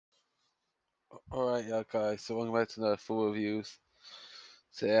Alright, yeah, guys. So welcome back to another food reviews.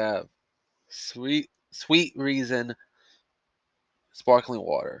 So yeah, sweet reason sparkling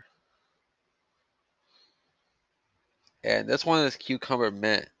water, and this one is cucumber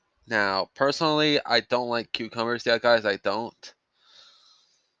mint. Now, personally, I don't like cucumbers. Yeah, guys, I don't.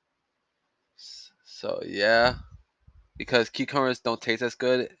 So yeah, because cucumbers don't taste as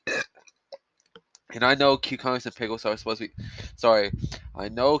good, and I know cucumbers and pickles are supposed to be. Sorry, I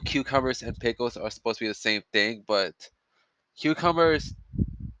know cucumbers and pickles are supposed to be the same thing, but cucumbers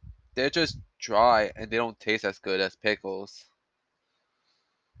they're just dry and they don't taste as good as pickles.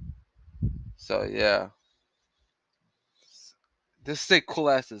 So yeah. This is a cool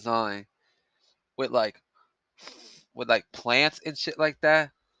ass design with like plants and shit like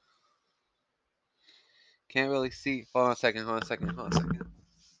that. Can't really see. Hold on a second. Hold on a second. Hold on a second.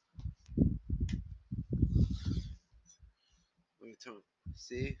 Let me turn.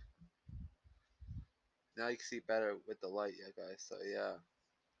 See? Now you can see better with the light, yeah, guys. So yeah,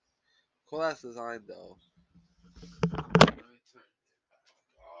 cool ass design though. Let me turn.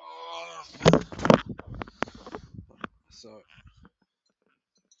 Oh, so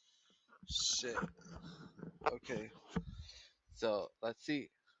shit. Okay. So let's see.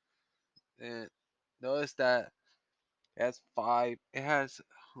 And notice that it has five. It has.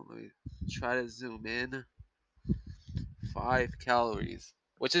 Let me try to zoom in. 5 calories,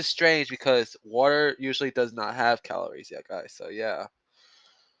 which is strange because water usually does not have calories yet, guys. So yeah.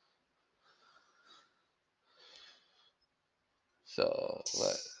 So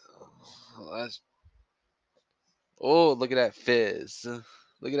let's. Oh, look at that fizz!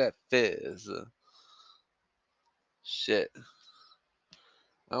 Look at that fizz! Shit.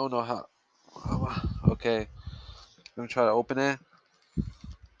 I don't know how. Okay, let me try to open it.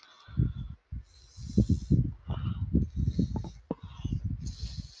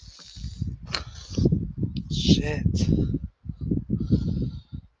 Shit.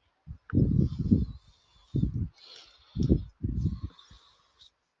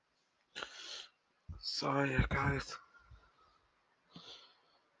 Sorry, guys.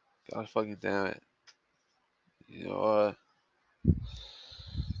 God fucking damn it. You know what?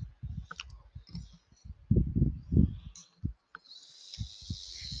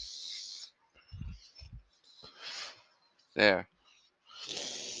 There.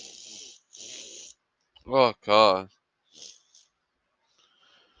 Oh god.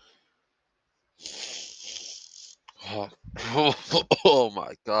 Oh, oh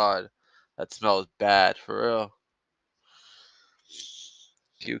my god. That smells bad for real.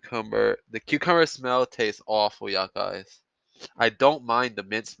 Cucumber. The cucumber smell tastes awful, y'all guys. I don't mind the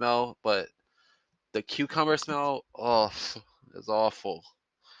mint smell, but the cucumber smell, oh, is awful.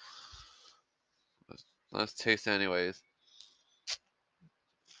 Let's taste it anyways.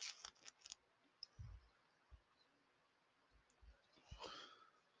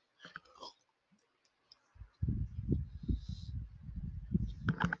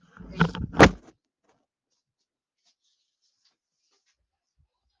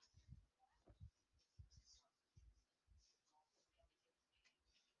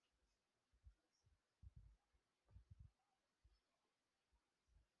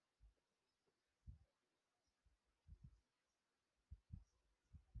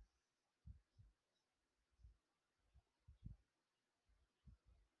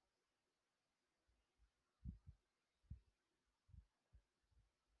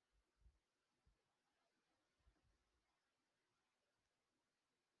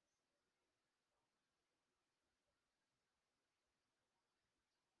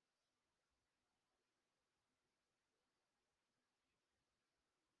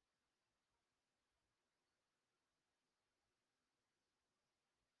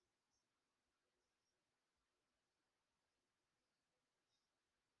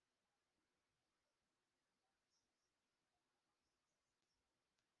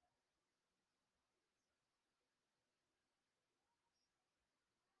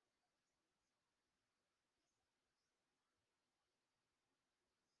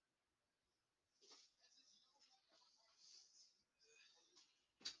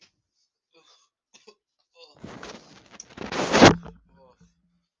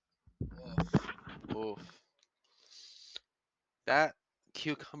 Oof. That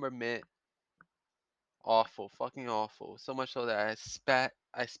cucumber mint, awful, fucking awful. So much so that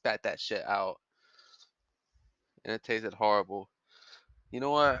I spat that shit out, and it tasted horrible. You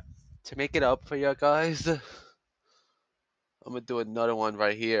know what? To make it up for you guys, I'm gonna do another one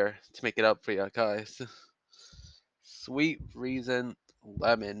right here to make it up for you guys. Sweet reason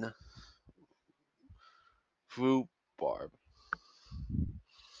lemon rhubarb.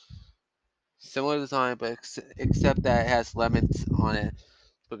 Similar design, but except that it has lemons on it.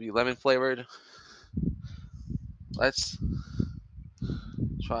 Would be lemon flavored. Let's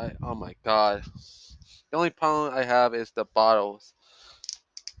try. Oh my god. The only problem I have is the bottles.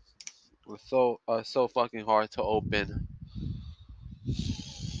 So fucking hard to open.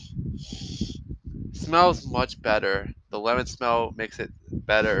 Smells much better. The lemon smell makes it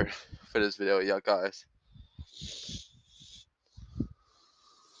better for this video, yeah, guys.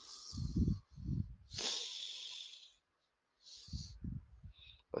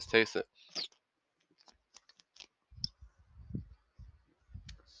 Let's taste it.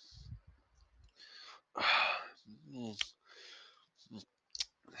 Mm.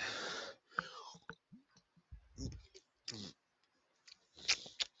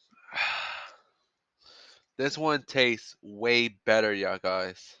 This one tastes way better, yeah,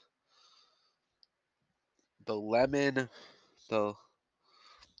 guys. The the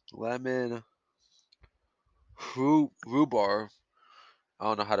lemon rhubarb. I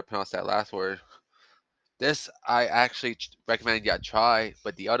don't know how to pronounce that last word. This I actually recommend you try,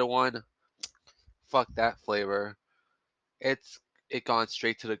 but the other one, fuck that flavor. It's it gone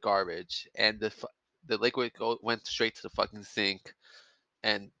straight to the garbage, and the liquid went straight to the fucking sink,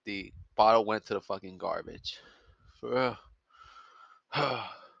 and the bottle went to the fucking garbage. Ugh.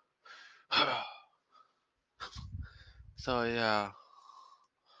 So yeah,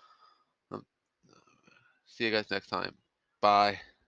 um, see you guys next time. Bye.